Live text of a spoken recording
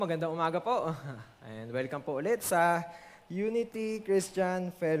Magandang umaga po. And welcome po ulit sa Unity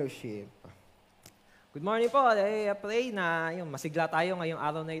Christian Fellowship. Good morning po. I pray na masigla tayo ngayong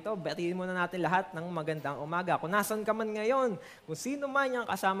araw na ito. Batiin muna natin lahat ng magandang umaga. Kung nasan ka man ngayon, kung sino man yung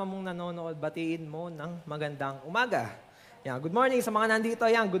kasama mong nanonood, batiin mo ng magandang umaga. Yan, good morning sa mga nandito.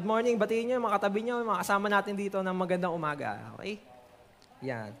 Yan, good morning. Batiin nyo yung mga katabi nyo, yung mga kasama natin dito ng magandang umaga. Okay?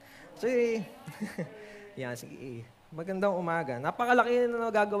 Yan. So, yan, sige. Magandang umaga. Napakalaki na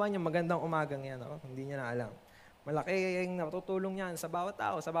nagagawa niya magandang umagang yan. Oh. Hindi niya na alam. Malaki yung natutulong niyan sa bawat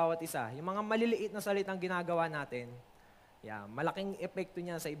tao, sa bawat isa. Yung mga maliliit na salitang ginagawa natin, malaking epekto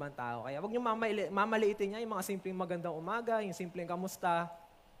niya sa ibang tao. Kaya huwag niyo mamaliitin niya yung mga simpleng magandang umaga, yung simpleng kamusta.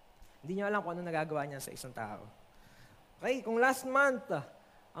 Hindi niya alam kung ano nagagawa niya sa isang tao. Okay, kung last month,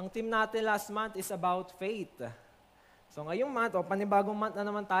 ang team natin last month is about faith. So ngayong month, panibagong month na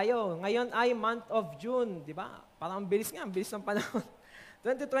naman tayo. Ngayon ay month of June, di ba? Parang ang bilis ng panahon.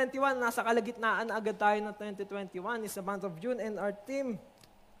 2021, nasa kalagitnaan na agad tayo ng 2021, is the month of June. And our theme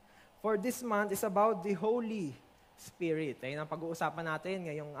for this month is about the Holy Spirit. Ayun ang pag-uusapan natin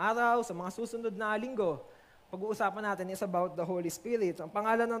ngayong araw, sa mga susunod na linggo. Pag-uusapan natin is about the Holy Spirit. Ang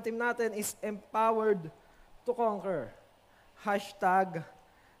pangalan ng team natin is Empowered to Conquer.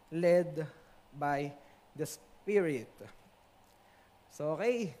 #led by the Spirit. So,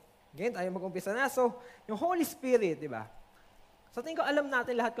 okay. Ngayon, tayo mag-umpisa na. So, yung Holy Spirit, di ba? Sa tingin ko, alam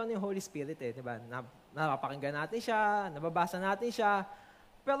natin lahat kung ano yung Holy Spirit, di ba? Napapakinggan natin siya, nababasa natin siya.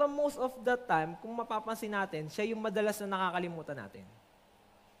 Pero most of the time, kung mapapansin natin, siya yung madalas na nakakalimutan natin.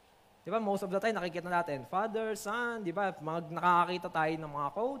 Di ba? Most of the time, nakikita natin, Father, Son, di ba? Nakakakita tayo ng mga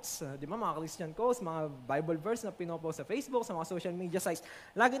quotes, di ba? Mga Christian quotes, mga Bible verse na pinopost sa Facebook, sa mga social media sites.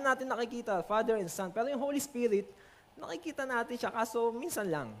 Lagi natin nakikita, Father and Son. Pero yung Holy Spirit, nakikita natin siya, kaso minsan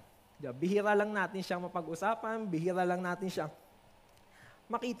lang. Diba? Bihira lang natin siyang mapag-usapan, bihira lang natin siyang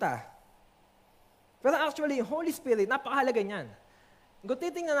makita. Pero actually, yung Holy Spirit, napakahalaga niyan. Kung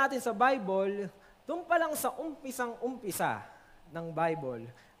titingnan natin sa Bible, doon pa lang sa umpisang-umpisa ng Bible,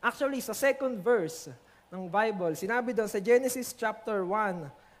 actually, sa second verse ng Bible, sinabi doon sa Genesis chapter 1,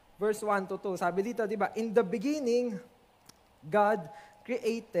 verse 1 to 2, sabi dito, di ba, in the beginning, God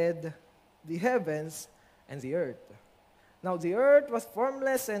created the heavens and the earth. Now the earth was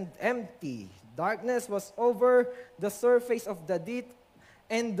formless and empty. Darkness was over the surface of the deep,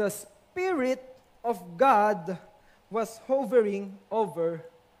 and the Spirit of God was hovering over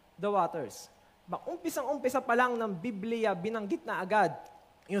the waters. Umpisang-umpisa pa lang ng Biblia, binanggit na agad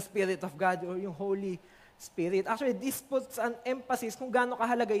yung Spirit of God or yung Holy Spirit. Actually, this puts an emphasis kung gaano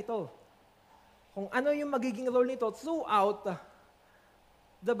kahalaga ito. Kung ano yung magiging role nito throughout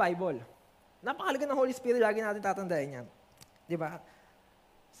the Bible. Napakahalaga ng Holy Spirit, lagi natin tatandaan yan. Di ba?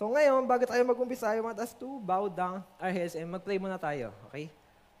 So ngayon, bago tayo mag-umpisa, I want us to bow down our heads and mag-pray muna tayo. Okay?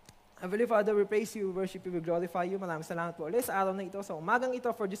 Heavenly Father, we praise you, worship you, we glorify you. Maraming salamat po ulit sa araw na ito, sa umagang ito,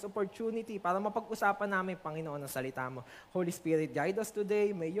 for this opportunity para mapag-usapan namin, Panginoon, ang salita mo. Holy Spirit, guide us today.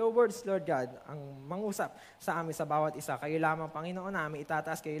 May your words, Lord God, ang mangusap sa amin sa bawat isa. Kayo lamang, Panginoon, namin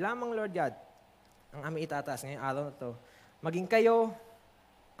itataas. Kayo lamang, Lord God, ang aming itataas ngayong araw na ito. Maging kayo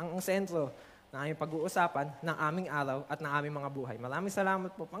ang sentro na aming pag-uusapan ng aming araw at ng aming mga buhay. Maraming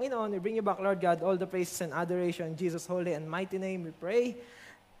salamat po, Panginoon. We bring you back, Lord God, all the praises and adoration. In Jesus' holy and mighty name we pray.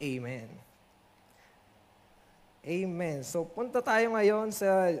 Amen. Amen. So, punta tayo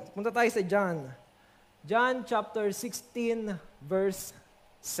sa John. John chapter 16, verse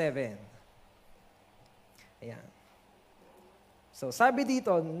 7. Ayan. So, sabi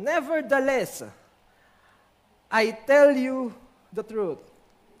dito, nevertheless, I tell you the truth.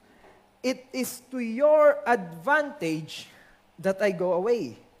 It is to your advantage that I go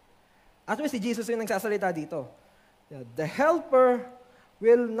away. Actually, si Jesus yung nagsasalita dito. The Helper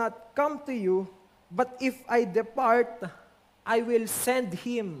will not come to you, but if I depart, I will send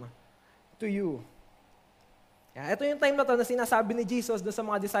Him to you. Ito yung time na to na sinasabi ni Jesus doon sa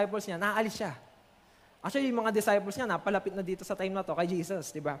mga disciples niya, naalis siya. Actually, yung mga disciples niya, napalapit na dito sa time na to kay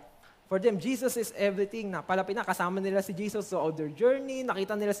Jesus, di ba? For them, Jesus is everything. Napalapit na, kasama nila si Jesus throughout their journey.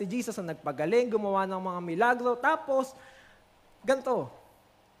 Nakita nila si Jesus na nagpagaling, gumawa ng mga milagro. Tapos, ganito.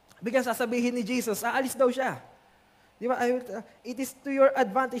 Biglang sasabihin ni Jesus, aalis daw siya. Di ba? It is to your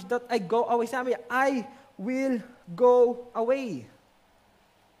advantage that I go away. Sabi, I will go away.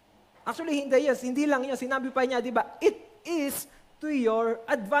 Actually, hindi lang yun. Sinabi pa niya, di ba? It is to your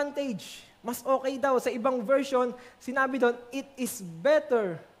advantage. Mas okay daw. Sa ibang version, sinabi doon, it is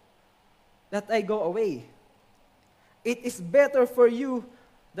better that I go away. It is better for you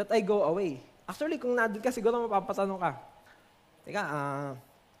that I go away. Actually, kung nandun ka, siguro mapapatanong ka. Teka,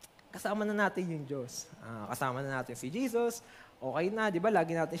 kasama na natin yung Diyos. Kasama na natin si Jesus. okay na, di ba?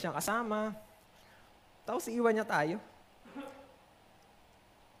 Lagi natin siyang kasama. Tapos iiwan niya tayo.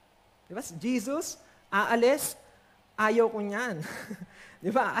 Di ba? Jesus, aalis, ayaw ko niyan. Di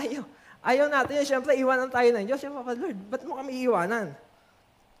ba? Ayaw. Ayaw natin yan. Siyempre, iwanan tayo ng Diyos. Siyempre, Lord, ba't mo kami iiwanan?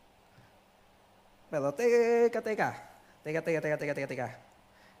 Pero, teka.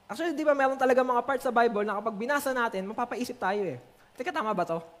 Actually, di ba meron talaga mga parts sa Bible na kapag binasa natin, mapapaisip tayo eh. Teka, tama ba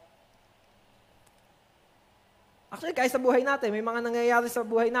to? Actually, kahit sa buhay natin, may mga nangyayari sa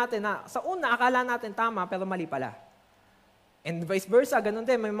buhay natin na sa una, akala natin tama, pero mali pala. And vice versa, ganun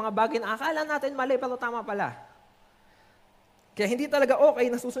din. May mga bagay na akala natin mali, pero tama pala. Kaya hindi talaga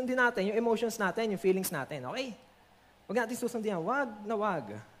okay na susundin natin yung emotions natin, yung feelings natin. Okay? Huwag natin susundin yan. Wag na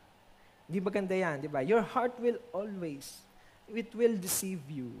wag. Hindi maganda yan, di ba? Your heart will always, it will deceive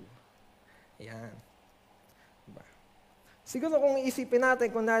you. Ayan. Diba? Siguro kung isipin natin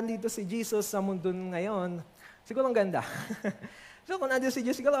kung nandito si Jesus sa mundo ngayon, siguro ang ganda. So kung nandito si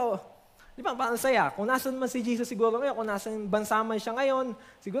Jesus, siguro, di ba, parang saya. Kung nasan man si Jesus siguro ngayon, kung nasan bansa man siya ngayon,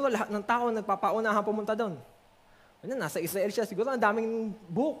 siguro lahat ng tao nagpapaunahan pumunta doon. Ano, nasa Israel siya, siguro ang daming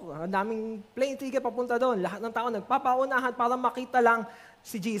book, ang daming plane ticket papunta doon. Lahat ng tao nagpapaunahan para makita lang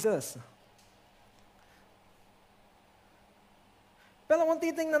si Jesus. Pero kung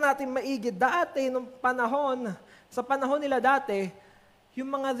titingnan natin maigi, dati, nung panahon, sa panahon nila dati, yung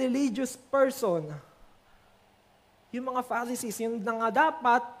mga religious person, yung mga Pharisees, yung nga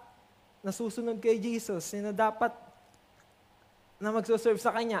dapat nasusunod kay Jesus, yung dapat na magsuserve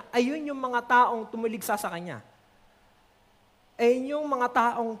sa Kanya, ayun yung mga taong tumuligsa sa Kanya. Ayun yung mga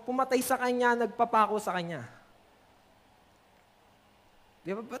taong pumatay sa Kanya, nagpapako sa Kanya.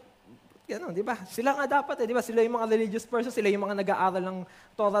 Di ba? Ganun, di ba? Sila nga dapat di ba? Sila yung mga religious person, sila yung mga nag-aaral ng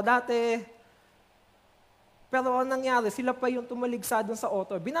Torah dati. Pero ang nangyari, sila pa yung tumaligsa dun sa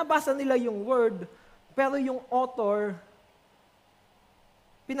author. Binabasa nila yung word, pero yung author,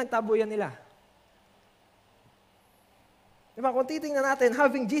 pinagtabuyan nila. Di ba? Kung titingnan natin,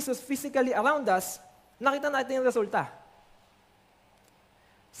 having Jesus physically around us, nakita natin yung resulta.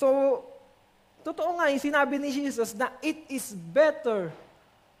 So, totoo nga yung sinabi ni Jesus na it is better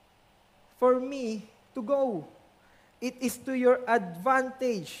for me to go. It is to your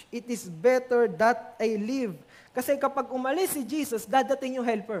advantage. It is better that I live. Kasi kapag umalis si Jesus, dadating yung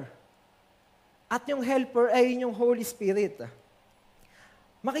helper. At yung helper ay yung Holy Spirit.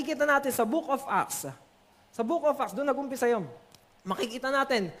 Makikita natin sa Book of Acts. Sa Book of Acts, doon nag-umpisa yun. Makikita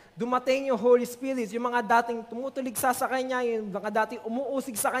natin, dumating yung Holy Spirit, yung mga dating tumutuligsa sa Kanya, yung mga dating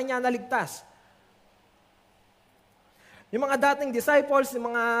umuusig sa Kanya na ligtas. Yung mga dating disciples,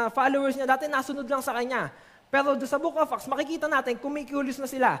 yung mga followers niya, dati nasunod lang sa Kanya. Pero doon sa Book of Acts, makikita natin, kumikilos na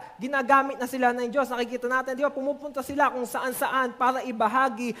sila, ginagamit na sila ng Diyos. Nakikita natin, di ba, pumupunta sila kung saan-saan para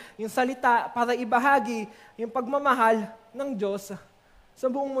ibahagi yung salita, para ibahagi yung pagmamahal ng Diyos sa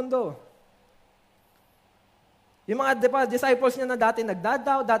buong mundo. Yung mga disciples niya na dati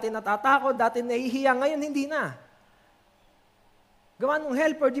nagdadaw, dati natatakot, dati nahihiya, ngayon hindi na. Gawa ng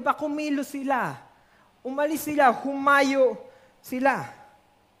helper, di ba, kumilos sila. Umalis sila, humayo sila.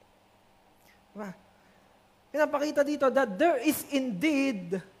 Diba? Pinapakita dito that there is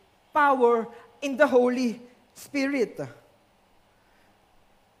indeed power in the Holy Spirit.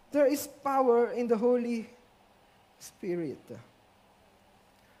 There is power in the Holy Spirit.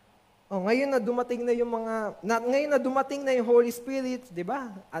 Oh, ngayon na dumating na yung Holy Spirit, 'di ba?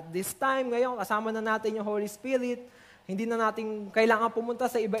 At this time ngayon kasama na natin yung Holy Spirit. Hindi na natin kailangan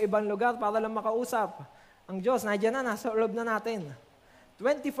pumunta sa iba-ibang lugar para lang makausap. Ang Diyos nandiyan na, nasa loob na natin.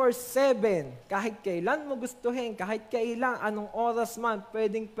 24/7, kahit kailan mo gustuhin, kahit kailan, anong oras man,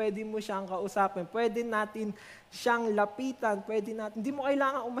 pwede mo siyang kausapin. Pwede natin siyang lapitan, hindi mo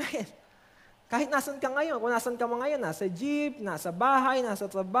kailangan umalis. Kahit nasan ka ngayon, kung nasan ka ngayon, nasa jeep, nasa bahay, nasa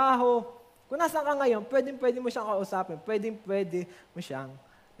trabaho, kung nasan ka ngayon, pwede mo siyang kausapin, pwede mo siyang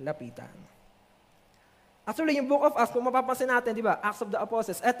lapitan. Actually, yung Book of Acts, kung mapapansin natin, di ba, Acts of the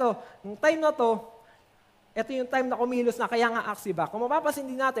Apostles, nung time na to, ito yung time na kumilos na, kaya nga Acts, di ba? Kung mapapansin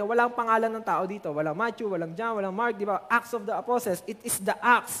din natin, walang pangalan ng tao dito, walang Matthew, walang John, walang Mark, di ba? Acts of the Apostles, it is the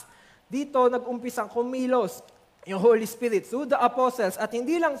Acts. Dito, nag-umpisang kumilos yung Holy Spirit through the apostles, at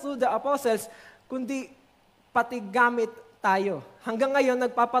hindi lang through the apostles, kundi pati gamit tayo. Hanggang ngayon,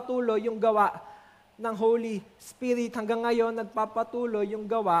 nagpapatuloy yung gawa ng Holy Spirit. Hanggang ngayon, nagpapatuloy yung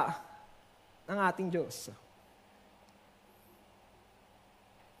gawa ng ating Diyos.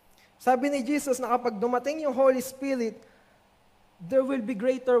 Sabi ni Jesus na kapag dumating yung Holy Spirit, there will be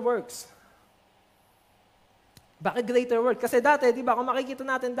greater works. Bakit greater work? Kasi dati, di ba, kung makikita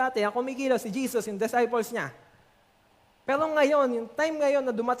natin dati, ang kumikilos si Jesus, yung disciples niya, Pero ngayon, yung time ngayon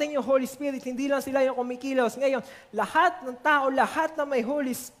na dumating yung Holy Spirit, hindi lang sila yung kumikilos. Ngayon, lahat ng tao, lahat na may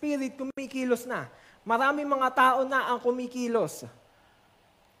Holy Spirit, kumikilos na. Maraming mga tao na ang kumikilos.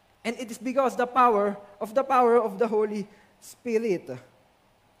 And it is because the power of the Holy Spirit.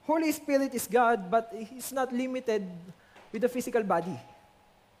 Holy Spirit is God, but He's not limited with the physical body.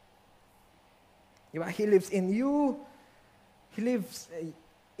 Diba? He lives in you. He lives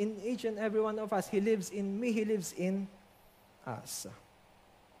in each and every one of us. He lives in me. He lives in us.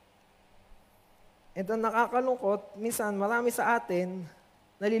 And ang nakakalungkot, minsan marami sa atin,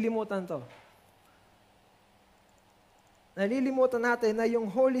 nalilimutan to. Nalilimutan natin na yung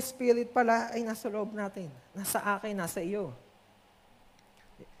Holy Spirit pala ay nasa loob natin. Nasa akin, nasa iyo.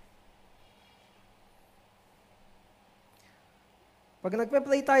 Pag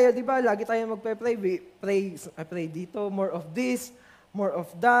nagpe-pray tayo, di ba, lagi tayo magpe-pray. I pray dito, more of this, more of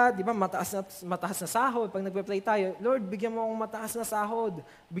that. Di ba, mataas na sahod. Pag nagpe-pray tayo, Lord, bigyan mo akong mataas na sahod.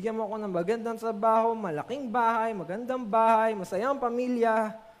 Bigyan mo ako ng magandang trabaho, malaking bahay, magandang bahay, masayang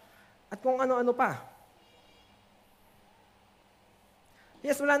pamilya, at kung ano-ano pa.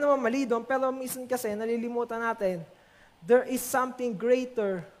 Yes, wala namang mali doon, pero minsan kasi nalilimutan natin, there is something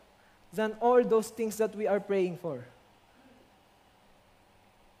greater than all those things that we are praying for.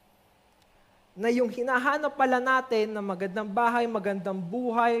 Na yung hinahanap pala natin na magandang bahay, magandang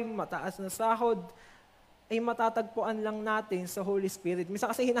buhay, mataas na sahod, ay matatagpuan lang natin sa Holy Spirit. Minsan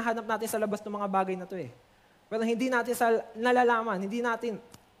kasi hinahanap natin sa labas ng mga bagay na to eh. Pero hindi natin nalalaman, hindi natin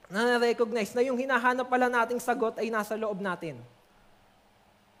na-recognize na yung hinahanap pala nating sagot ay nasa loob natin.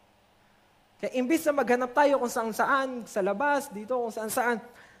 Kaya imbis na maghanap tayo kung saan-saan, sa labas, dito, kung saan-saan,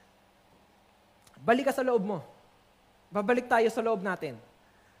 balik ka sa loob mo. Babalik tayo sa loob natin.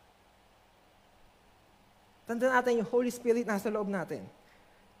 Tandaan natin yung Holy Spirit nasa loob natin.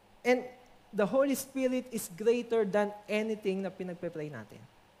 And the Holy Spirit is greater than anything na pinagpe-pray natin.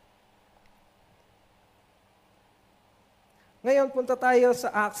 Ngayon, punta tayo sa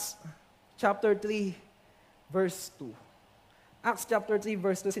Acts chapter 3, verse 2. Acts chapter 3,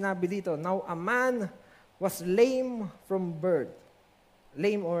 verse 2, sinabi dito, "Now a man was lame from birth,"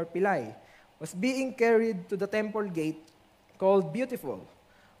 lame or pilay, "was being carried to the temple gate called Beautiful,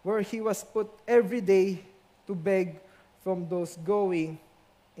 where he was put every day to beg from those going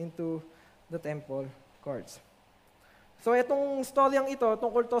into the temple courts." So itong storyang ito,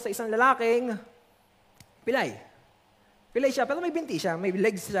 tungkol to sa isang lalaking pilay. Pilay siya, pero may binti siya, may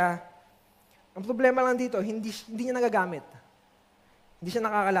legs siya. Ang problema lang dito, hindi niya nagagamit. Hindi siya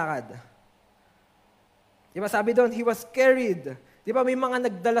nakakalakad. Diba sabi doon, he was carried. Diba may mga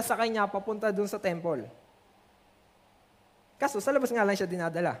nagdala sa kanya papunta doon sa temple. Kaso sa labas nga lang siya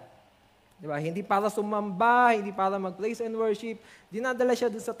dinadala. Diba? Hindi para sumamba, hindi para mag-praise and worship. Dinadala siya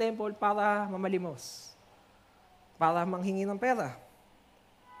doon sa temple para mamalimos. Para manghingi ng pera.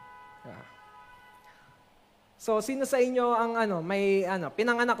 Diba? So, sino sa inyo ang may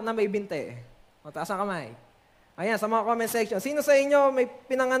pinanganak na may binte? Mataas ang kamay. Ayan, sa mga comment section. Sino sa inyo may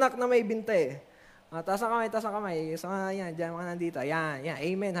pinanganak na may binte? Taas ang kamay, taas ang kamay. So, ayan, dyan mga nandito. Ayan, ayan,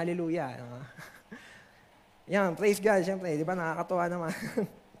 amen, hallelujah. Ayan, praise God, syempre. Di ba, nakakatuwa naman.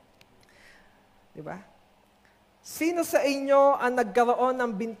 Di ba? Sino sa inyo ang nagkaroon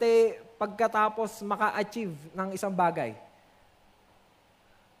ng binte pagkatapos maka-achieve ng isang bagay?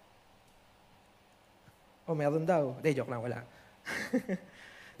 Meron daw. Hindi, joke lang, wala.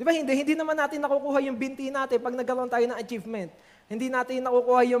 Di ba, hindi naman natin nakukuha yung binti natin pag nagkaroon tayo ng achievement. Hindi natin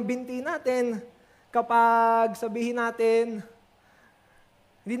nakukuha yung binti natin kapag sabihin natin,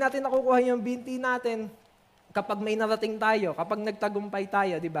 hindi natin nakukuha yung binti natin kapag may narating tayo, kapag nagtagumpay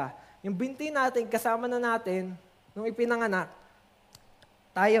tayo, di ba? Yung binti natin, kasama na natin, nung ipinanganak,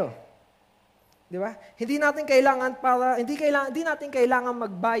 tayo. Di ba? Hindi natin kailangan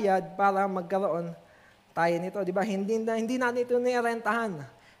magbayad para magkaroon tayo nito, di ba? Hindi natin ito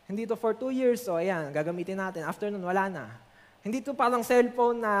nirentahan. Hindi ito for 2 years, so ayan, gagamitin natin. After nun, wala na. Hindi ito parang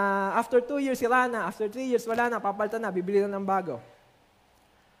cellphone na after 2 years, sira na. After 3 years, wala na. Papalitan na, bibili na ng bago.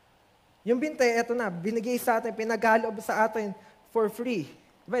 Yung binte, eto na, binigay sa atin, pinagkaloob sa atin for free.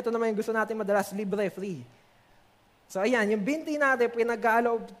 Diba, ito naman yung gusto natin madalas, libre, free. So ayan, yung binti natin,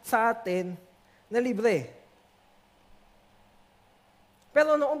 pinagkaloob sa atin na libre.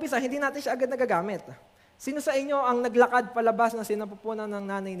 Pero noong umpisa, hindi natin siya agad nagagamit. Sino sa inyo ang naglakad palabas na sinapupunan ng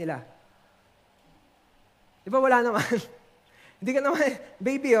nanay nila? Di ba wala naman? Hindi ka naman,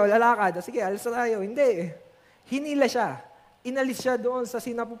 baby, lalakad. Sige, alis na tayo. Hindi. Hinila siya. Inalis siya doon sa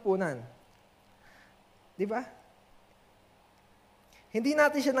sinapupunan. Di ba? Hindi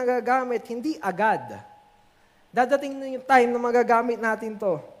natin siya nagagamit, hindi agad. Dadating na yung time na magagamit natin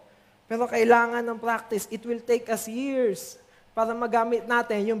to. Pero kailangan ng practice. It will take us years para magamit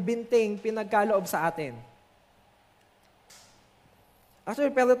natin yung binting pinagkaloob sa atin.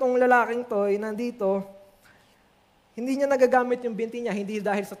 Actually, pero itong lalaking to, nandito, hindi niya nagagamit yung binti niya, hindi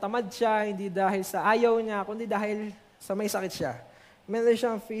dahil sa tamad siya, hindi dahil sa ayaw niya, kundi dahil sa may sakit siya. Meron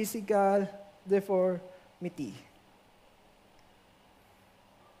siyang physical deformity.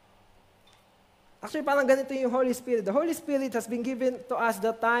 Actually, parang ganito yung Holy Spirit. The Holy Spirit has been given to us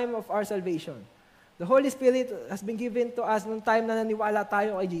the time of our salvation. The Holy Spirit has been given to us noong time na naniwala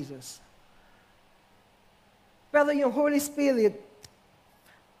tayo kay Jesus. Pero yung Holy Spirit,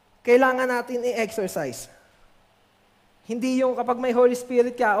 kailangan natin i-exercise. Hindi yung kapag may Holy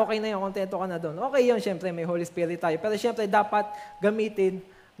Spirit ka, okay na yun, kontento ka na doon. Okay yun, syempre may Holy Spirit tayo. Pero syempre, dapat gamitin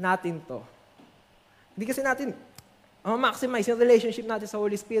natin to. Hindi kasi natin maximize yung relationship natin sa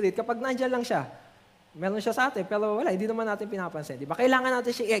Holy Spirit kapag nandiyan lang siya. Meron siya sa atin, pero wala, hindi naman natin pinapansin. Diba? Kailangan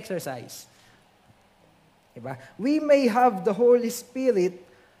natin siya i-exercise. Diba? We may have the Holy Spirit,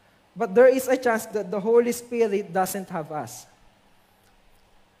 but there is a chance that the Holy Spirit doesn't have us.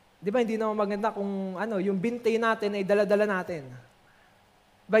 Di ba, hindi naman maganda kung yung binti natin ay dala-dala natin.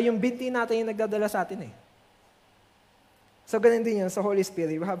 Diba, yung binti natin yung nagdadala sa atin eh. So, ganun din yun sa Holy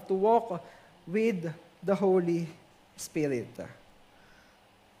Spirit. We have to walk with the Holy Spirit.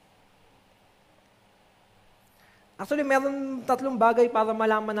 Actually, meron 3 bagay para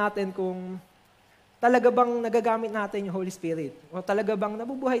malaman natin kung talaga bang nagagamit natin yung Holy Spirit. O talaga bang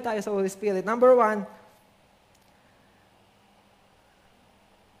nabubuhay tayo sa Holy Spirit. Number 1,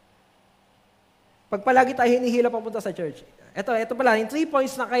 pag palagi tayo hinihila papunta sa church. Ito pala, yung 3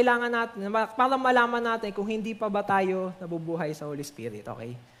 points na kailangan natin para malaman natin kung hindi pa ba tayo nabubuhay sa Holy Spirit.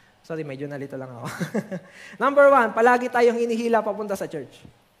 Okay? Sorry, medyo nalito lang ako. Number 1, palagi tayong hinihila papunta sa church.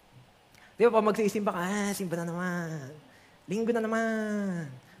 Di ba, pag magsisimba ka, simba na naman. Linggo na naman.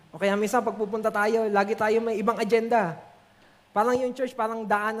 O kaya minsan, pag pupunta tayo, lagi tayo may ibang agenda. Parang yung church, parang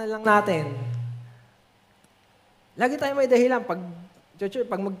daanan lang natin. Lagi tayo may dahilan. Pag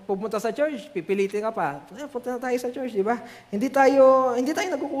magpupunta sa church, pipilitin ka pa. Punta na tayo sa church, di ba? Hindi tayo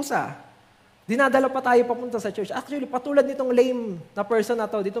nagkukusa. Dinadala pa tayo papunta sa church. Actually, patulad nitong lame na person na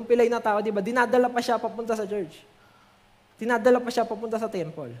to, ditong pilay na tao, di ba? Dinadala pa siya papunta sa church. Dinadala pa siya papunta sa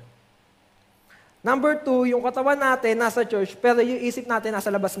temple. Number 2, yung katawan natin nasa church, pero yung isip natin nasa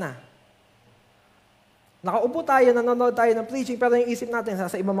labas na. Nakaupo tayo, nanonood tayo ng preaching, pero yung isip natin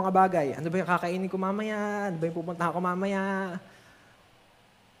nasa ibang mga bagay. Ano ba yung kakainin ko mamaya? Ano ba yung pupuntahan ko mamaya?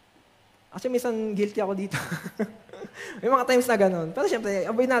 Actually, minsan guilty ako dito. May mga times na gano'n. Pero syempre,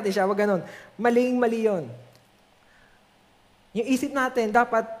 avoid natin siya, wag gano'n. Maling-mali yun. Yung isip natin,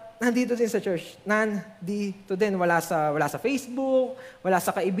 dapat nandito din sa church. Nandito din. Wala sa Facebook, wala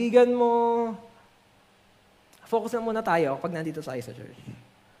sa kaibigan mo. Focus na muna tayo pag nandito tayo sa church.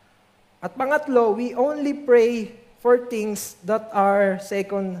 At pangatlo, we only pray for things that are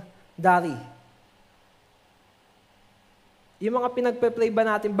secondary. Yung mga pinagpe-pray ba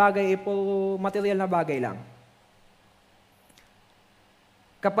natin bagay, puro material na bagay lang.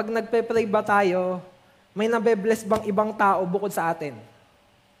 Kapag nagpe-pray ba tayo, may nabe-bless bang ibang tao bukod sa atin?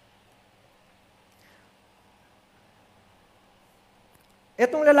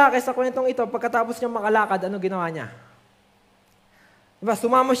 Etong lalaki sa kwentong ito, pagkatapos niya makalakad, ano ginawa niya? Diba,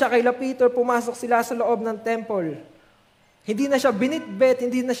 sumama siya kay Peter, pumasok sila sa loob ng temple. Hindi na siya binitbet,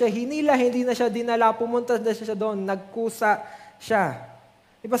 hindi na siya hinila, hindi na siya dinala, pumunta na siya doon, nagkusa siya.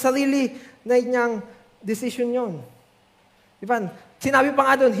 Diba, sarili na niyang decision yon. Diba, sinabi pa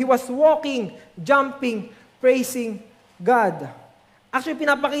nga doon, he was walking, jumping, praising God. Actually,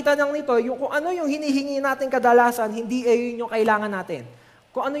 pinapakita lang nito, yung kung ano yung hinihingi natin kadalasan, hindi yun yung kailangan natin.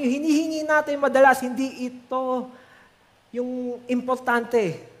 Kung ano yung hinihingi natin madalas, hindi ito yung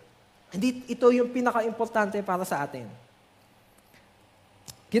importante. Hindi ito yung pinaka-importante para sa atin.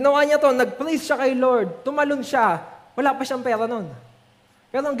 Ginawa niya to, nag-praise siya kay Lord, tumalon siya, wala pa siyang pera nun.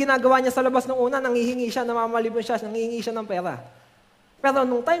 Pero ang ginagawa niya sa labas nung una, nangihingi siya, namamalibon siya, nangihingi siya ng pera. Pero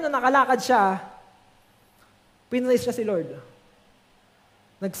nung time na nakalakad siya, pinraise niya si Lord.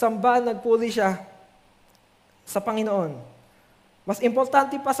 Nagsamba, nagpuri siya sa Panginoon. Mas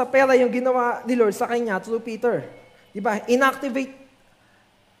importante pa sa pera yung ginawa ni Lord sa kanya through Peter. Diba? Inactivate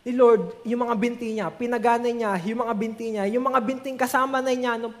ni Lord yung mga binti niya, pinagana niya yung mga binti niya, yung mga binting kasama na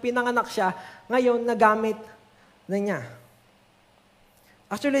niya nung pinanganak siya, ngayon nagamit na niya.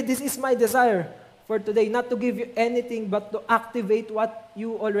 Actually, this is my desire for today, not to give you anything but to activate what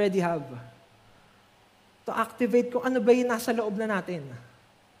you already have. To activate kung ano ba yung nasa loob na natin.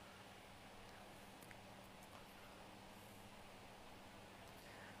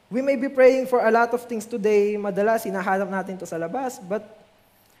 We may be praying for a lot of things today, madalas hinahanap natin to sa labas, but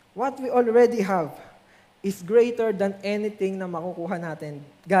what we already have is greater than anything na makukuha natin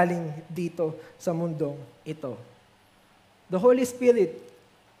galing dito sa mundong ito. The Holy Spirit,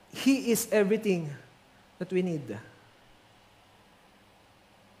 He is everything that we need.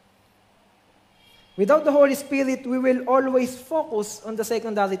 Without the Holy Spirit, we will always focus on the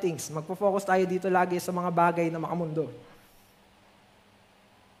secondary things. Magpo-focus tayo dito lagi sa mga bagay na makamundo.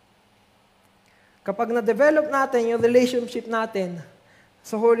 Kapag na-develop natin yung relationship natin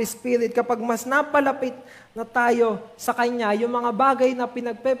sa Holy Spirit, kapag mas napalapit na tayo sa Kanya, yung mga bagay na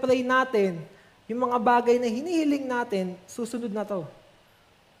pinagpe-pray natin, yung mga bagay na hinihiling natin, susunod na to.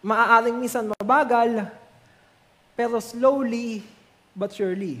 Maaaring minsan mabagal, pero slowly but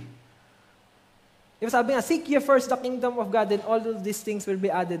surely. Diba sabi nga, seek ye first the kingdom of God and all of these things will be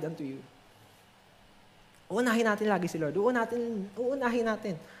added unto you. Uunahin natin lagi si Lord. Uunahin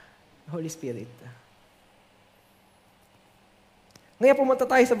natin Holy Spirit. Ngayon pumunta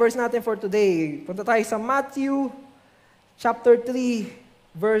tayo sa verse natin for today. Punta tayo sa Matthew chapter 3,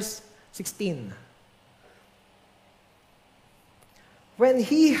 verse 16. When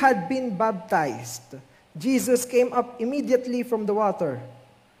he had been baptized, Jesus came up immediately from the water,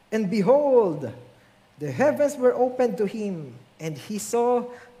 and behold, the heavens were opened to him, and he saw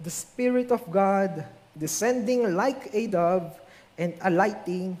the Spirit of God descending like a dove and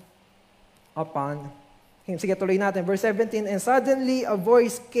alighting upon him. Sige, tuloy natin. Verse 17, and suddenly a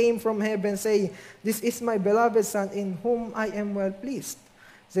voice came from heaven saying, "This is my beloved Son, in whom I am well pleased."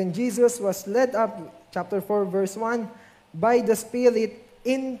 Then Jesus was led up, chapter 4, verse 1, by the Spirit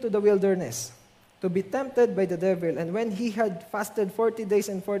into the wilderness, to be tempted by the devil. And when he had fasted 40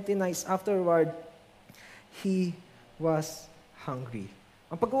 days and 40 nights afterward, he was hungry.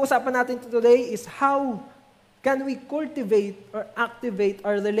 Ang pag-uusapan natin today is how can we cultivate or activate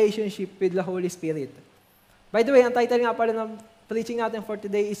our relationship with the Holy Spirit. By the way, ang title nga pala ng preaching natin for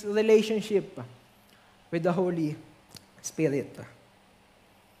today is Relationship with the Holy Spirit.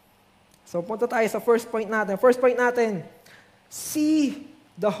 So, punta tayo sa first point natin. First point natin, see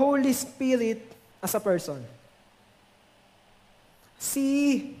the Holy Spirit as a person.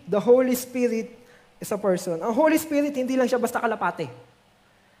 See the Holy Spirit as a person. Ang Holy Spirit, hindi lang siya basta kalapate.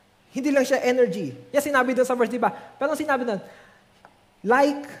 Hindi lang siya energy. Yan sinabi doon sa verse, di ba? Pero ang sinabi doon,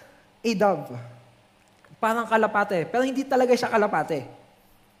 like a dove. Parang kalapate. Pero hindi talaga siya kalapate.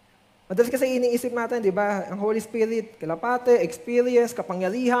 Madalas kasi iniisip natin, di ba? Ang Holy Spirit, kalapate, experience,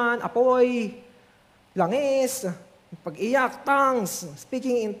 kapangyarihan, apoy, langis, pag-iyak, tongues,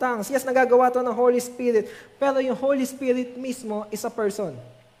 speaking in tongues. Yes, nagagawa to ng Holy Spirit. Pero yung Holy Spirit mismo is a person.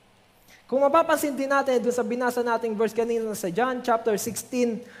 Kung mapapansin din natin doon sa binasa nating verse kanina sa John chapter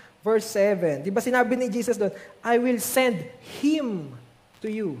 16, verse 7. Di ba sinabi ni Jesus doon, I will send Him to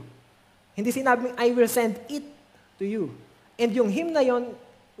you. Hindi sinabing, I will send it to you. And yung Him na yon,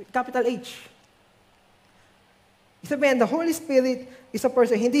 capital H. Sabihin, the Holy Spirit is a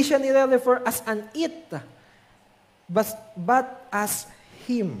person. Hindi siya nire-refer as an it, but as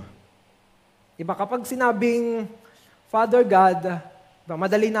Him. Diba, kapag sinabing Father God, diba,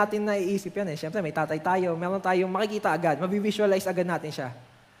 madali natin naiisip yan eh. Siyempre, may tatay tayo, meron tayong makikita agad, mabivisualize agad natin siya.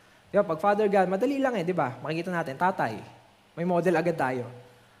 Diba, pag Father God, madali lang eh, diba? Makikita natin, tatay. May model agad tayo.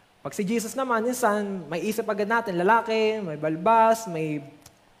 Pag si Jesus naman, yung Son, may isip agad natin, lalaki, may balbas, may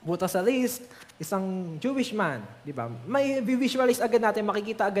butas sa wrist, isang Jewish man, di ba? May visualize agad natin,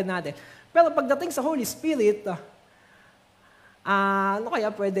 makikita agad natin. Pero pagdating sa Holy Spirit, ano kaya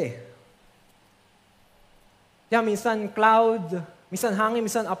pwede? Kaya minsan cloud, minsan hangin,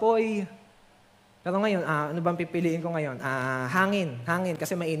 minsan apoy. Pero ngayon, ano bang pipiliin ko ngayon? Hangin,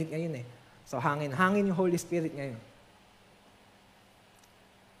 kasi mainit ngayon eh. So hangin yung Holy Spirit ngayon.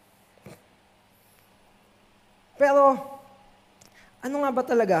 Pero, ano nga ba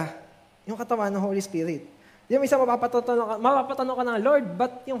talaga yung katawan ng Holy Spirit? Di ba, minsan mapapatanong ka ng Lord,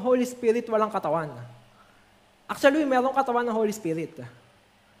 ba't yung Holy Spirit walang katawan? Actually, merong katawan ng Holy Spirit.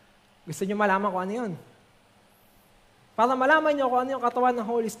 Gusto niyo malaman kung ano yun? Para malaman niyo kung ano yung katawan ng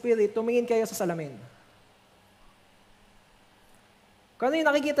Holy Spirit, tumingin kayo sa salamin. Kung ano yung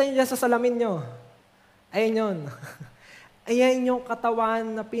nakikita niyo dyan sa salamin niyo, ayun yun. Ayan yung katawan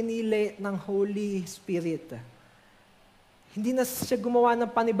na pinili ng Holy Spirit. Hindi na siya gumawa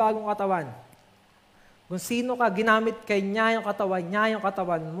ng panibagong katawan. Kung sino ka, ginamit kay niya yung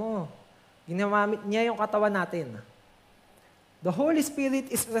katawan mo. Ginamit niya yung katawan natin. The Holy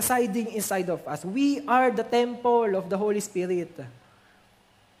Spirit is residing inside of us. We are the temple of the Holy Spirit.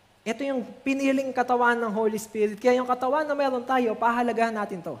 Ito yung piniling katawan ng Holy Spirit. Kaya yung katawan na meron tayo, pahalagahan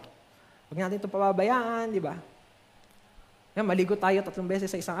natin to. Huwag natin ito pababayaan, di ba? Yan, maligo tayo 3 beses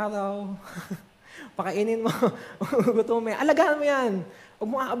sa isang araw. Pakainin mo, gutom mo yan. Alagaan mo yan. Huwag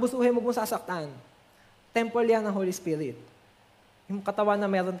mo aabusuhin, huwag mo sasaktan. Temple yan ng Holy Spirit. Yung katawan na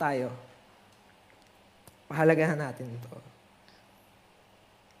meron tayo, pahalagahan natin ito.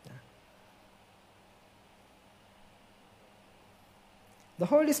 The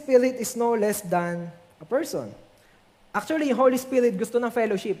Holy Spirit is no less than a person. Actually, yung Holy Spirit gusto ng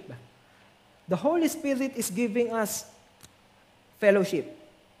fellowship. The Holy Spirit is giving us fellowship.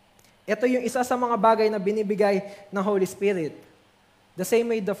 Ito yung isa sa mga bagay na binibigay ng Holy Spirit. The same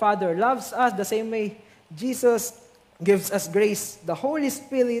way the Father loves us, the same way Jesus gives us grace. The Holy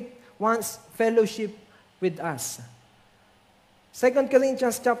Spirit wants fellowship with us. 2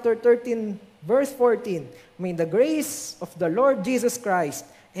 Corinthians chapter 13, verse 14. May the grace of the Lord Jesus Christ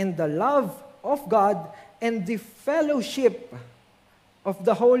and the love of God and the fellowship of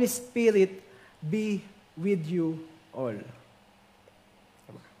the Holy Spirit be with you all.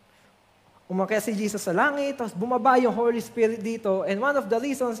 Umakyat si Jesus sa langit, tapos bumaba yung Holy Spirit dito, and one of the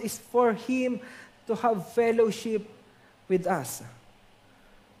reasons is for Him to have fellowship with us.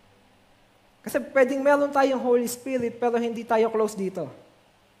 Kasi pwedeng meron tayong Holy Spirit, pero hindi tayo close dito.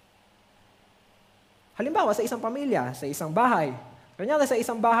 Halimbawa, sa isang pamilya, sa isang bahay. Kanyari sa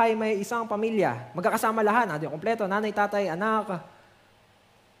isang bahay, may isang pamilya. Magkakasama lahat, yung kompleto, nanay, tatay, anak.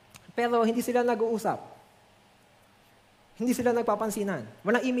 Pero hindi sila nag-uusap. Hindi sila nagpapansinan.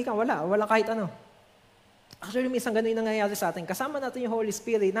 Walang imikan, wala kahit ano. Actually, minsan ganun yung nangyayari sa atin. Kasama natin yung Holy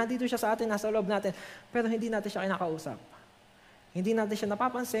Spirit, nandito siya sa atin, nasa loob natin, pero hindi natin siya kinakausap. Hindi natin siya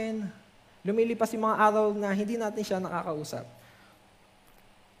napapansin. Lumilipas yung mga araw na hindi natin siya nakakausap.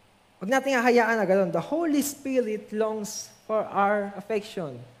 Huwag natin hahayaan na gano'n. The Holy Spirit longs for our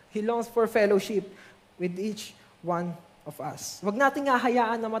affection. He longs for fellowship with each one of us. Huwag natin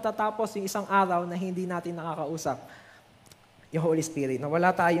hahayaan na matatapos yung isang araw na hindi natin nakakausap yung Holy Spirit, na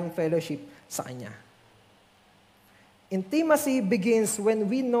wala tayong fellowship sa Kanya. Intimacy begins when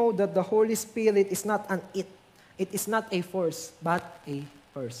we know that the Holy Spirit is not an it. It is not a force, but a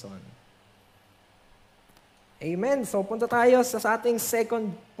person. Amen. So, punta tayo sa ating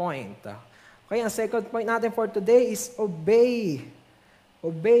second point. Okay, ang second point natin for today is obey.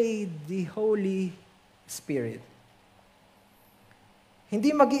 Obey the Holy Spirit.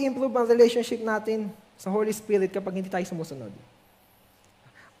 Hindi mag-i-improve ang relationship natin sa Holy Spirit kapag hindi tayo sumusunod.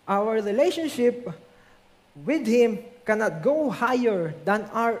 Our relationship with Him cannot go higher than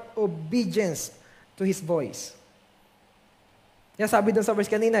our obedience to His voice. Yan sabi dun sa verse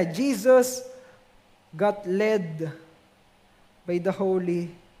kanina, Jesus got led by the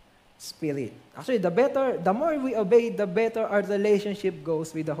Holy Spirit. Actually, the more we obey, the better our relationship goes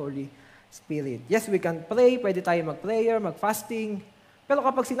with the Holy Spirit. Yes, we can pray, pwede tayo mag-prayer, mag-fasting, pero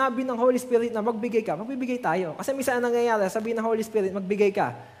kapag sinabi ng Holy Spirit na magbigay ka, magbibigay tayo. Kasi minsan ang nangyayari, sabihin ng Holy Spirit, magbigay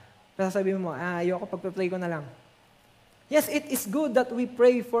ka. Pero sabihin mo, ayoko, pagpe-pray ko na lang. Yes, it is good that we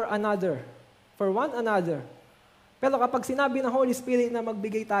pray for another, for one another. Pero kapag sinabi ng Holy Spirit na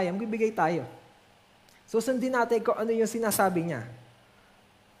magbigay tayo, magbibigay tayo. Susundin natin kung ano yung sinasabi niya.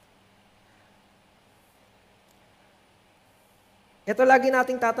 Ito lagi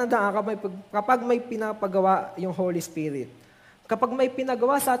nating tatandaan kapag may pinapagawa yung Holy Spirit. Kapag may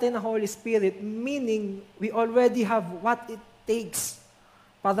pinagawa sa atin ng Holy Spirit, meaning we already have what it takes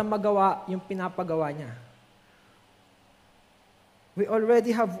para magawa yung pinapagawa niya. We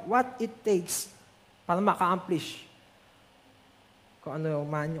already have what it takes para maka-accomplish kung ano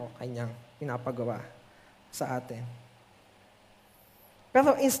man yung kanyang pinapagawa sa atin.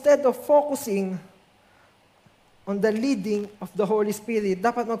 Pero instead of focusing on the leading of the Holy Spirit,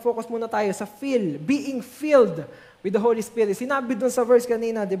 dapat mag-focus muna tayo sa being filled with the Holy Spirit. Sinabi dun sa verse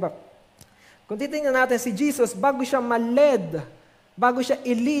kanina, di ba? Kung titingnan natin si Jesus, bago siya ma-led, bago siya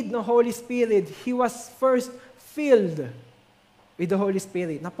i-lead ng Holy Spirit, He was first filled with the Holy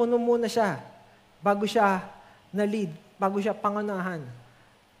Spirit. Napuno muna siya bago siya na-lead, bago siya pangunahan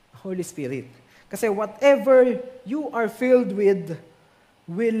Holy Spirit. Kasi whatever you are filled with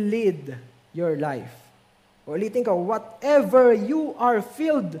will lead your life. Ulitin ko, whatever you are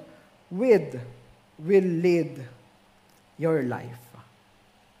filled with will lead your life.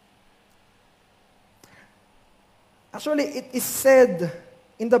 Actually, it is said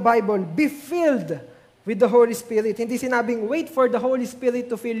in the Bible, be filled with the Holy Spirit. Hindi sinabing, wait for the Holy Spirit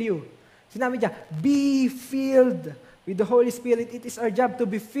to fill you. Sinabi niya, be filled with the Holy Spirit. It is our job to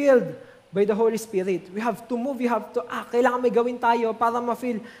be filled by the Holy Spirit. We have to move, we have to act. Kailangan may gawin tayo para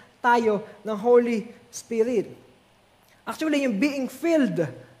ma-fill tayo ng Holy Spirit. Actually, yung being filled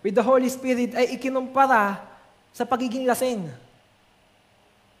with the Holy Spirit ay ikinumpara sa pagiging lasing.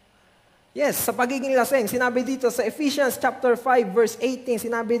 Yes, sa pagiging lasing, sinabi dito sa Ephesians chapter 5 verse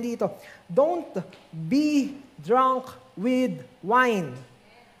 18, sinabi dito, don't be drunk with wine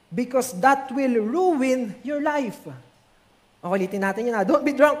because that will ruin your life. O, ulitin natin yun na. Don't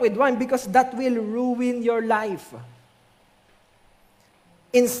be drunk with wine because that will ruin your life.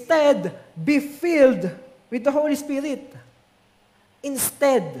 Instead, be filled with the Holy Spirit.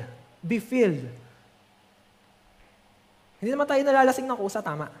 Instead, be filled. Hindi naman tayo nalalasing ng kusa,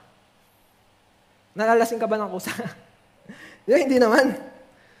 tama? Nalalasing ka ba ng kusa? Hindi naman.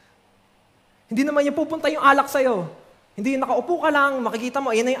 Hindi naman yung pupunta yung alak sa'yo. Hindi yung nakaupo ka lang, makikita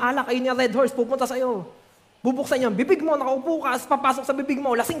mo, ayan na yung alak, ayun yung red horse, pupunta sa'yo. Bubuksan yung bibig mo, nakaupo ka, papasok sa bibig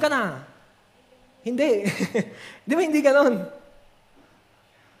mo, lasing ka na. Hindi. Di ba hindi ganon?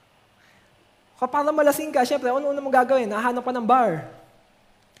 Para malasing ka, syempre, ano mong gagawin? Hahanap ka ng bar.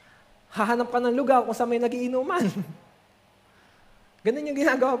 Hahanap ka ng lugar kung saan may nagiinuman. Ganun yung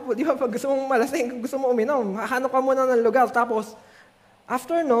ginagawa po. Di ba pag gusto mong malasing, gusto mong uminom, hahanap ka muna ng lugar. Tapos,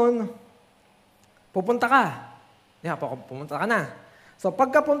 after nun, pupunta ka. Di ba, pumunta ka na. So,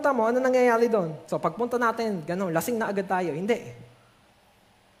 pagkapunta mo, ano nangyayari doon? So, pagpunta natin, ganun, lasing na agad tayo. Hindi.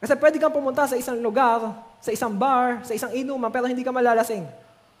 Kasi pwede kang pumunta sa isang lugar, sa isang bar, sa isang inuman, pero hindi ka malalasing.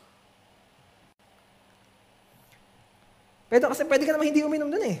 Kasi pwede ka naman hindi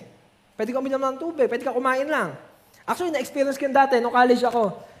uminom doon eh. Pwede ka uminom ng tubig, pwede ka kumain lang. Actually, na-experience ko yun dati, nung college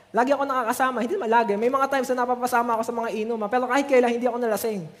ako. Lagi ako nakakasama, hindi naman lagi. May mga times na napapasama ako sa mga inuman, pero kahit kailan hindi ako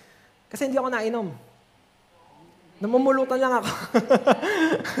nalasing. Kasi hindi ako nainom. Namumulutan lang ako.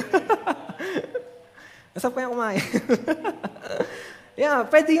 Nasaan pa yung kumain? Yeah,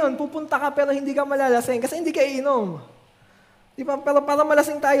 pwede yun. Pupunta ka pero hindi ka malalasing kasi hindi ka iinom. Di ba? Pero para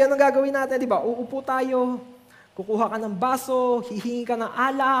malasing tayo, anong gagawin natin? Di ba? Uupo tayo, kukuha ka ng baso, hihingi ka ng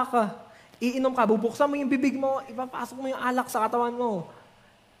alak, iinom ka, bubuksan mo yung bibig mo, ipapasok mo yung alak sa katawan mo.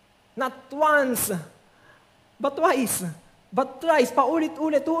 Not once, but twice, but thrice,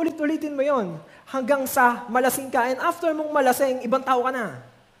 paulit-ulit, uulit-ulitin mo yon hanggang sa malasing ka. And after mong malasing, ibang tao ka na.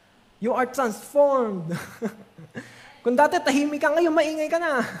 You are transformed. Kung dati tahimik ka, ngayon maingay ka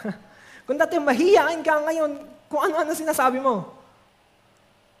na. Kung dati mahihain ka, ngayon kung ano-ano sinasabi mo.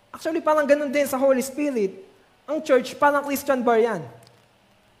 Actually, parang ganun din sa Holy Spirit. Ang church, parang Christian bar yan.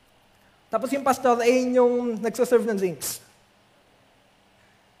 Tapos yung pastor ay yung nagsaserve ng drinks.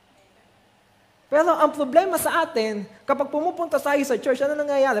 Pero ang problema sa atin, kapag pumupunta tayo sa church, ano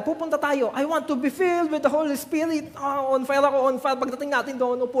nangyayari? Pupunta tayo, I want to be filled with the Holy Spirit. On fire ako, on fire. Pagdating natin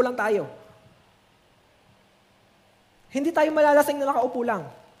doon, upo lang tayo. Hindi tayo malalasing na nakaupo lang.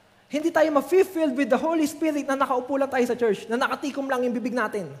 Hindi tayo ma-filled with the Holy Spirit na nakaupo lang tayo sa church, na nakatikom lang yung bibig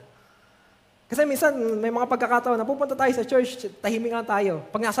natin. Kasi minsan, may mga pagkakataon na pupunta tayo sa church, tahimik lang tayo.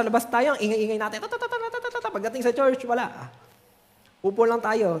 Pag nasa labas tayo, ang ingay-ingay natin. Pagdating sa church, wala. Upo lang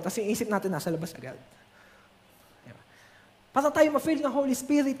tayo, tapos yung isip natin nasa labas agad. Para tayo ma-feel ng Holy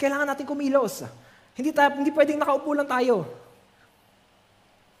Spirit, kailangan natin kumilos. Hindi pwedeng nakaupo lang tayo.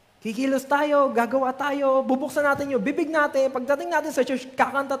 Kikilos tayo, gagawa tayo, bubuksan natin yung bibig natin. Pagdating natin sa church,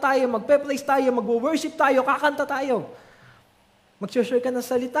 kakanta tayo, magpe-praise tayo, mag-worship tayo, kakanta tayo. Mag-share ka ng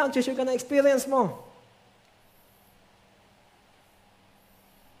salita, mag-share ka ng experience mo.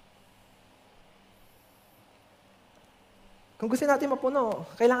 Kung gusto natin mapuno,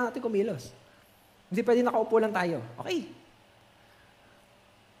 kailangan natin kumilos. Hindi pwede nakaupo lang tayo. Okay.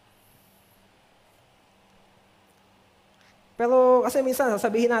 Pero kasi minsan,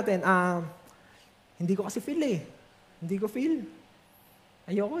 sasabihin natin, hindi ko kasi feel eh. Hindi ko feel.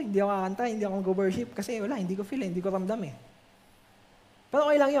 Ayoko, hindi ako kakanta, hindi ako mag-worship kasi wala, hindi ko feel eh, hindi ko ramdam eh. Pero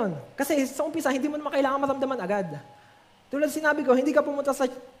okay lang yun. Kasi sa umpisa, hindi mo naman kailangan maramdaman agad. Tulad sinabi ko, hindi ka pumunta sa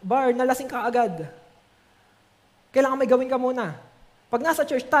bar, nalasing ka agad. Kailangan may gawin ka muna. Pag nasa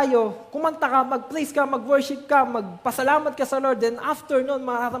church tayo, kumanta ka, mag-praise ka, mag-worship ka, magpasalamat ka sa Lord, then after nun,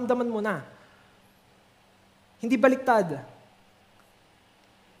 mararamdaman mo na. Hindi baliktad.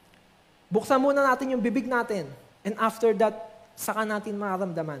 Buksan muna natin yung bibig natin, and after that, saka natin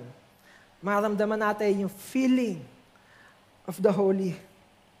mararamdaman. Mararamdaman natin yung feeling of the Holy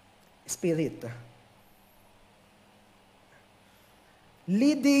Spirit.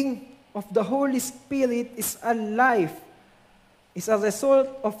 Leading of the Holy Spirit is a result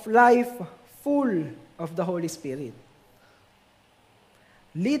of life full of the Holy Spirit.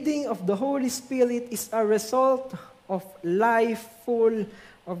 Leading of the Holy Spirit is a result of life full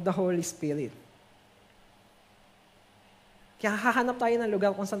of the Holy Spirit. Kaya hahanap tayo ng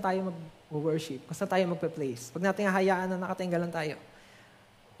lugar kung saan tayo mag-worship, kung saan tayo magpe-praise. Pag natin hahayaan na nakatinggalan tayo,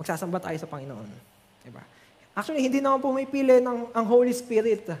 magsasamba tayo sa Panginoon. Diba? Actually, hindi naman pumipili ang Holy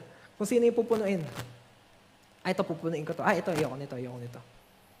Spirit kung sino yung pupunuin. Ito, pupunuin ko to. Ito, ayoko nito.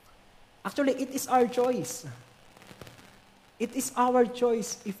 Actually, it is our choice. It is our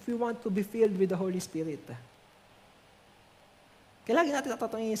choice if we want to be filled with the Holy Spirit. Kaya lagi natin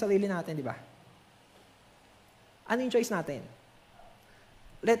tatanungin yung sarili natin, di ba? Ano yung choice natin?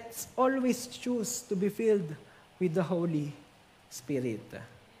 Let's always choose to be filled with the Holy Spirit.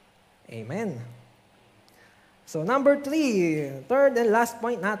 Amen. So number 3, third and last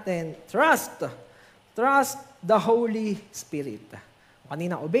point natin, trust. Trust the Holy Spirit.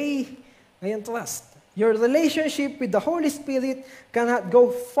 Kanina obey, ngayon trust. Your relationship with the Holy Spirit cannot go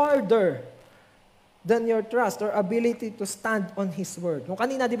farther than your trust or ability to stand on His Word. Kung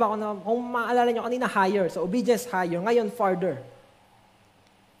kanina, di ba, kung maalala nyo, kanina higher, so obedience higher, ngayon farther.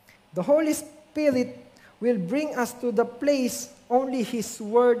 The Holy Spirit will bring us to the place only His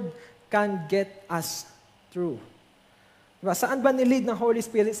Word can get us through. Diba? Saan ba nilid ng Holy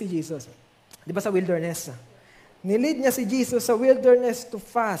Spirit si Jesus? Di ba sa wilderness? Nilid niya si Jesus sa wilderness to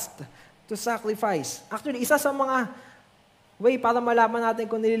fast, to sacrifice. Actually, isa sa mga way para malaman natin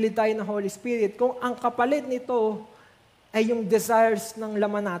kung nililid tayo ng Holy Spirit, kung ang kapalit nito ay yung desires ng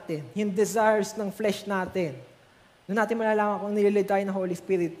laman natin, yung desires ng flesh natin. Doon natin malalaman kung nililid tayo ng Holy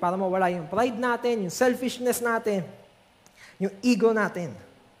Spirit para mawala yung pride natin, yung selfishness natin, yung ego natin.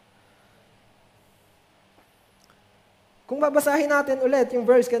 Kung babasahin natin ulit yung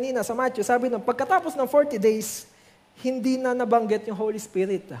verse kanina sa Matthew, sabi nung, pagkatapos ng 40 days, hindi na nabanggit yung Holy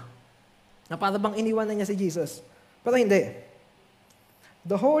Spirit. Na para bang iniwan na niya si Jesus. Pero hindi.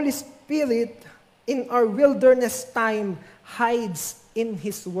 The Holy Spirit in our wilderness time hides in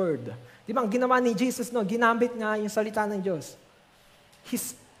His Word. Di ba, ang ginawa ni Jesus, no, ginamit nga yung salita ng Diyos. He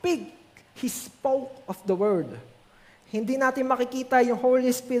spoke of the Word. Hindi natin makikita yung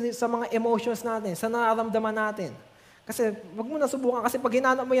Holy Spirit sa mga emotions natin, sa nararamdaman natin. Kasi, wag mo na subukan. Kasi pag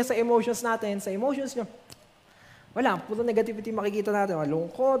hinanap mo yan sa emotions natin, sa emotions nyo, wala, puro negativity makikita natin.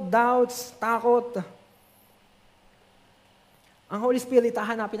 Lungkot, doubts, takot. Ang Holy Spirit,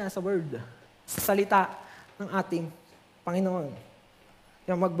 hahanapin na sa Word, sa salita ng ating Panginoon.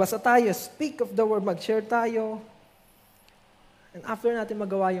 Kaya magbasa tayo, speak of the Word, mag-share tayo. And after natin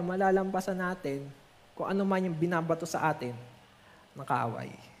magawa yung malalampasan natin, kung ano man yung binabato sa atin, ng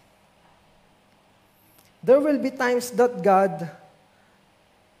kaaway. There will be times that God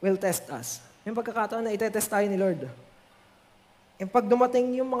will test us. Yung pagkakataon na itetest tayo ni Lord. And pag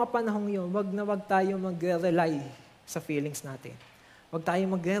dumating yung mga panahong yun, wag tayo mag-rely sa feelings natin. Wag tayo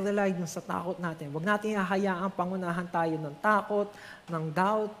mag-rely sa takot natin. Wag natin hahayaang pangunahan tayo ng takot, ng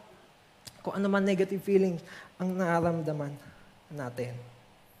doubt, kung ano man negative feelings ang nararamdaman natin.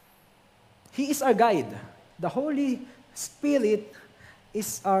 He is our guide. The Holy Spirit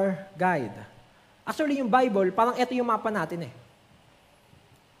is our guide. Actually, yung Bible, parang ito yung mapa natin eh.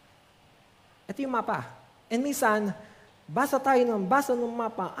 Ito yung mapa. And minsan, basa ng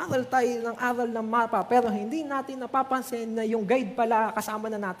mapa, aral ng mapa, pero hindi natin napapansin na yung guide pala kasama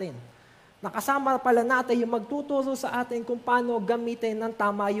na natin. Nakasama pala natin yung magtuturo sa atin kung paano gamitin ng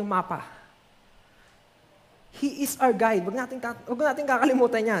tama yung mapa. He is our guide. Huwag natin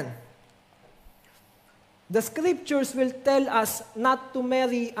kakalimutan yan. The scriptures will tell us not to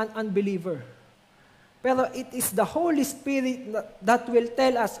marry an unbeliever. Pero it is the Holy Spirit that will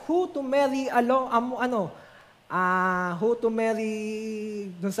tell us who to marry who to marry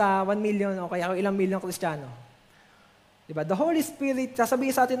dun sa 1 million o kaya ilang milyon Kristiyano. Diba? The Holy Spirit,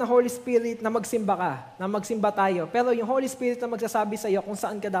 sasabihin sa atin ng Holy Spirit na magsimba ka, na magsimba tayo. Pero yung Holy Spirit na magsasabi sa iyo kung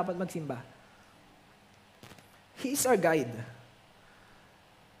saan ka dapat magsimba. He is our guide.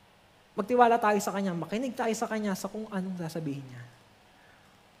 Magtiwala tayo sa Kanya, makinig tayo sa Kanya sa kung anong sasabihin niya.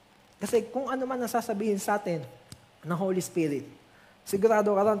 Kasi kung ano man nasasabihin sa atin ng Holy Spirit,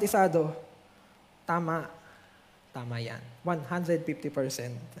 sigurado, garantisado, tama yan. 150%.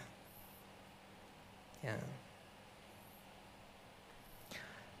 Yan.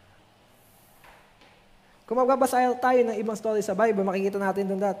 Kung magbabasa tayo ng ibang story sa Bible, makikita natin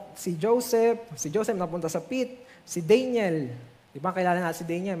doon si Joseph napunta sa pit, si Daniel, di ba kilala natin si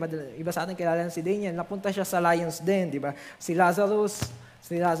Daniel? Iba sa atin kilala natin si Daniel, napunta siya sa lion's den, di ba? Si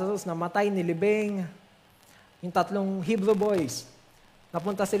Lazarus namatay, nilibing. Yung 3 Hebrew boys,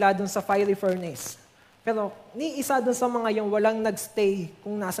 napunta sila dun sa fiery furnace. Pero ni isa dun sa mga yung walang nagstay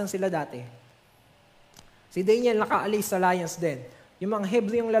kung nasan sila dati. Si Daniel nakaalis sa lion's den. Yung mga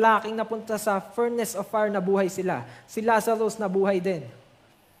Hebrew yung lalaking napunta sa furnace of fire, nabuhay sila. Si Lazarus nabuhay din.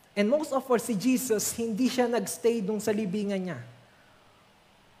 And most of all, si Jesus, hindi siya nagstay dun sa libingan niya.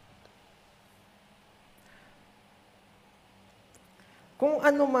 Kung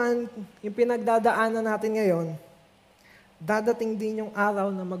ano man yung pinagdadaanan natin ngayon, dadating din yung araw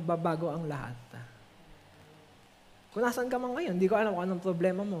na magbabago ang lahat. Kung nasan ka man ngayon, hindi ko alam kung anong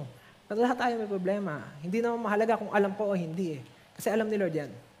problema mo. Pero lahat tayo may problema. Hindi naman mahalaga kung alam po o hindi eh. Kasi alam ni Lord yan.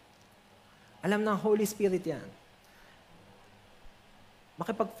 Alam ng Holy Spirit yan.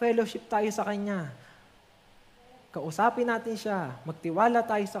 Makipag-fellowship tayo sa Kanya. Kausapin natin siya. Magtiwala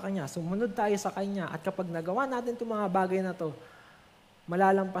tayo sa Kanya. Sumunod tayo sa Kanya. At kapag nagawa natin itong mga bagay na to,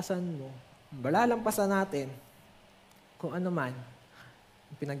 malalampasan natin kung ano man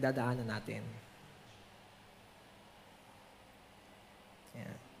ang pinagdadaanan natin.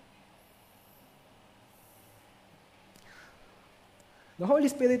 Yan. The Holy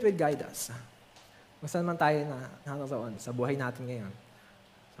Spirit will guide us. Kung saan man tayo naroon sa buhay natin ngayon.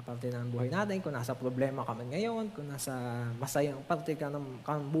 Sa parte ng buhay natin, kung nasa problema ka man ngayon, kung nasa masayang parte ka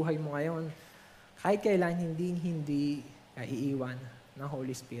ng buhay mo ngayon, kahit kailan hindi ka iiwan ng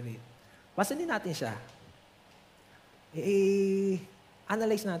Holy Spirit. Pasanin natin siya.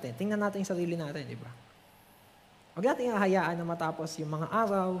 I-analyze natin. Tingnan natin yung sarili natin, di ba? Huwag natin hahayaan na matapos yung mga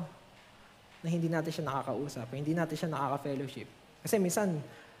araw na hindi natin siya nakakausap, hindi natin siya nakaka-fellowship. Kasi minsan,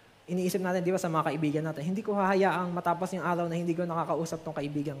 iniisip natin, di ba, sa mga kaibigan natin, hindi ko hahayaang matapos yung araw na hindi ko nakakausap tong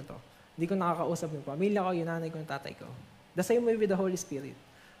kaibigan to. Hindi ko nakakausap yung pamilya ko, yung nanay ko, yung tatay ko. The same way with the Holy Spirit.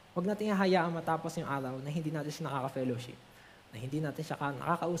 Huwag natin hahayaang matapos yung araw na hindi natin siya nakaka-fellowship, na hindi natin siya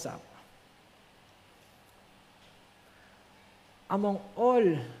nakakausap. Among all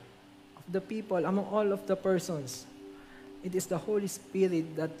of the people, among all of the persons, it is the Holy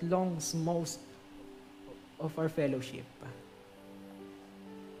Spirit that longs most of our fellowship.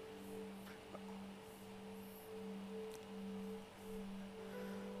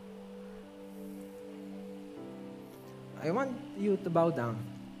 I want you to bow down.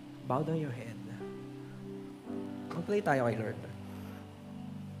 Bow down your head. Mag-pray tayo kay Lord.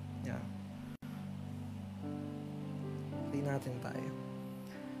 Yeah. Pray natin tayo.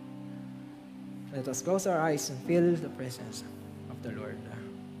 Let us close our eyes and feel the presence of the Lord.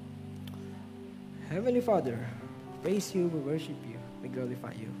 Heavenly Father, praise you, we worship you, we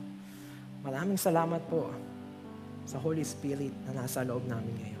glorify you. Maraming salamat po sa Holy Spirit na nasa loob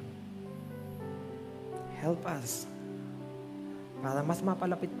namin ngayon. Help us para mas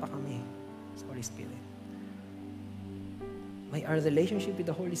mapalapit pa kami sa Holy Spirit. May our relationship with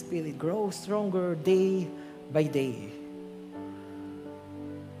the Holy Spirit grow stronger day by day.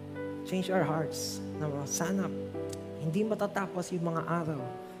 Change our hearts na sana hindi matatapos yung mga araw,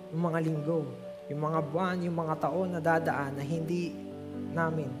 yung mga linggo, yung mga buwan, yung mga taon na dadaan na hindi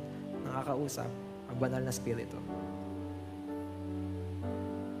namin nakakausap ang banal na Spirito.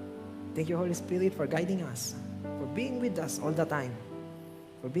 Thank you, Holy Spirit, for guiding us, for being with us all the time,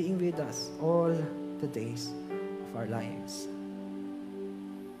 for being with us all the days of our lives.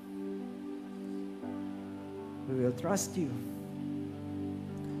 We will trust you.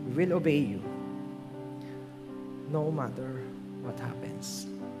 We will obey you, no matter what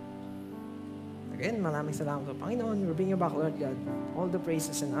happens. Again, maraming salamat po, Panginoon. We bring you back, Lord God, all the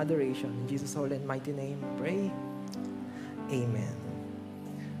praises and adoration. In Jesus' holy and mighty name, we pray. Amen.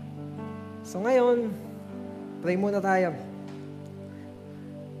 So ngayon, pray muna tayo.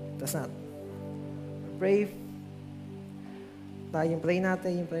 Tapos na, pray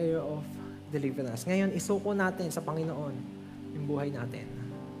natin yung prayer of deliverance. Ngayon, isuko natin sa Panginoon yung buhay natin.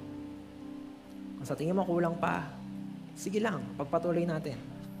 Kung sa tingin mo kulang pa, sige lang, pagpatuloy natin.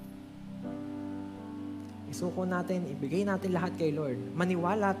 Isuko natin, ibigay natin lahat kay Lord.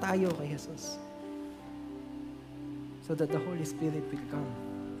 Maniwala tayo kay Jesus. So that the Holy Spirit will come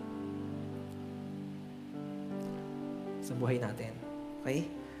sa buhay natin. Okay?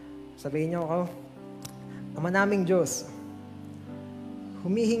 Sabihin niyo ako, Ama naming Diyos,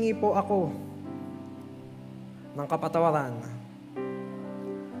 humihingi po ako ng kapatawaran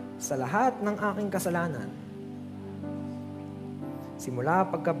sa lahat ng aking kasalanan. Simula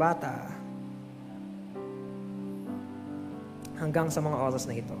pagkabata hanggang sa mga oras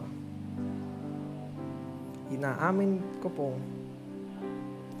na ito. Inaamin ko pong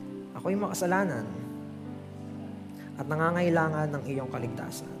ako'y makasalanan at nangangailangan ng iyong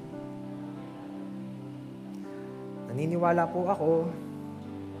kaligtasan. Naniniwala po ako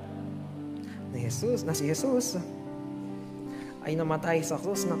na si Jesus ay namatay sa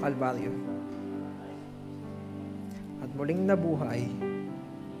krus ng Kalbaryo at muling nabuhay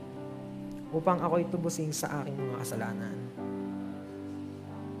upang ako'y tubusin sa aking mga kasalanan.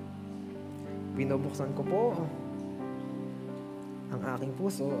 Binubuksan ko po ang aking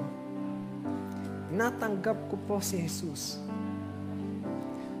puso. Natanggap ko po si Jesus.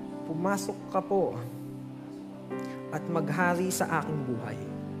 Pumasok ka po at maghari sa aking buhay.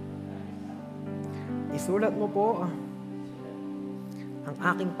 Isulat mo po ang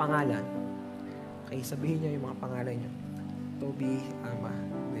aking pangalan. Kaya sabihin niyo yung mga pangalan niyo. Toby Ama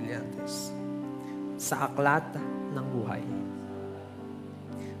Villar. estudyantes sa aklat ng buhay.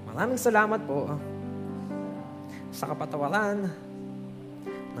 Maraming salamat po sa kapatawaran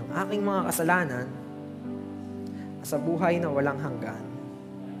ng aking mga kasalanan sa buhay na walang hanggan.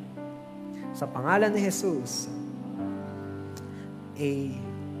 Sa pangalan ni Jesus,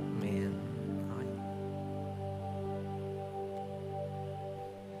 Amen. Okay.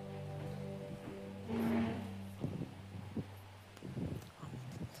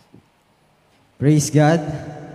 Praise God.